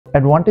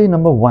Advantage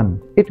number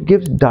 1, it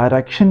gives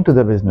direction to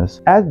the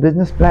business. As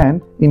business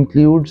plan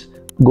includes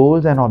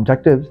goals and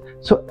objectives,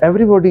 so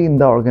everybody in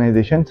the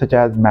organization, such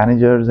as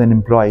managers and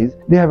employees,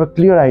 they have a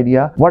clear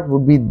idea what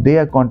would be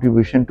their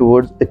contribution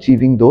towards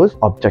achieving those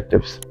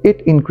objectives.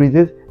 It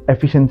increases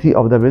efficiency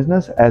of the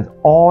business as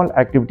all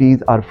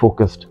activities are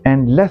focused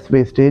and less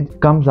wastage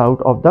comes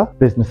out of the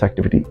business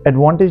activity.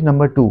 Advantage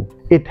number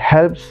 2, it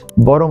helps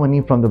borrow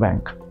money from the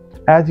bank.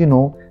 As you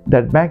know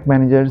that bank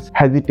managers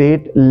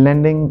hesitate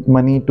lending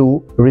money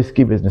to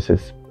risky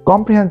businesses.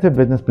 Comprehensive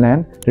business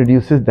plan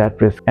reduces that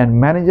risk, and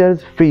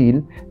managers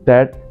feel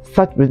that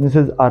such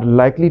businesses are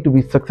likely to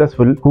be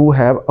successful who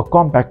have a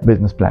compact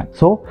business plan.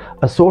 So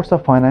a source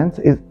of finance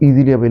is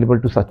easily available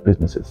to such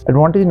businesses.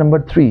 Advantage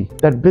number 3,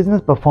 that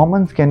business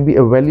performance can be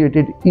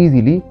evaluated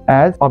easily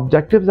as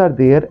objectives are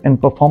there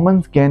and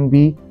performance can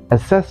be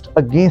assessed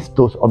against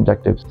those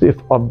objectives. So if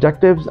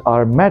objectives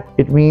are met,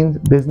 it means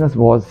business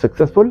was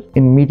successful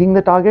in meeting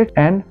the target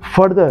and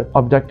further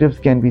objectives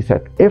can be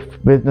set.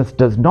 If business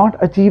does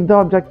not achieve the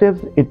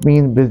objectives, it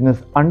means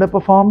business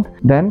underperformed.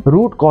 Then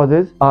root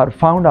causes are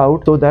found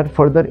out so that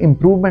further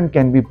improvement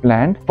can be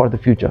planned for the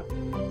future.